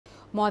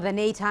More than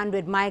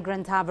 800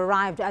 migrants have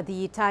arrived at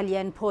the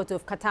Italian port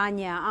of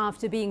Catania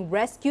after being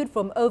rescued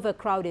from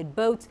overcrowded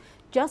boats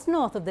just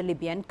north of the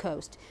Libyan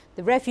coast.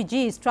 The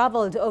refugees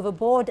traveled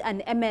overboard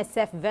an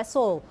MSF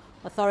vessel.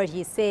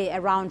 Authorities say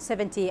around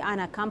 70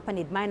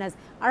 unaccompanied minors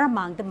are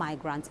among the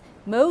migrants.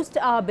 Most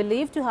are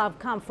believed to have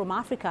come from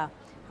Africa.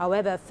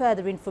 However,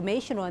 further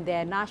information on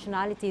their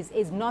nationalities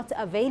is not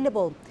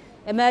available.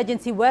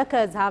 Emergency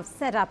workers have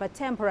set up a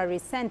temporary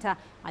center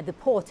at the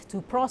port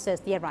to process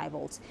the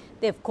arrivals.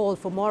 They've called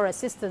for more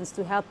assistance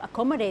to help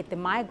accommodate the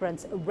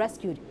migrants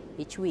rescued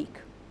each week.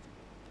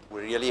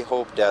 We really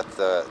hope that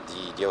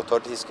the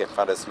authorities can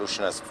find a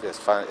solution as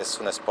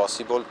soon as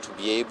possible to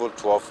be able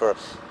to offer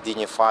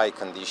dignified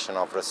condition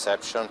of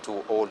reception to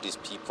all these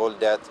people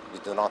that we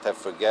do not have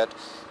to forget.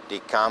 They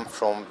come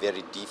from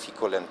very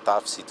difficult and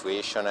tough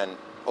situation, and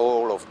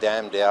all of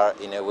them, they are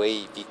in a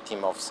way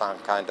victim of some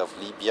kind of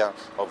Libyan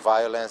or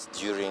violence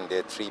during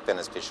the trip, and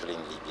especially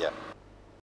in Libya.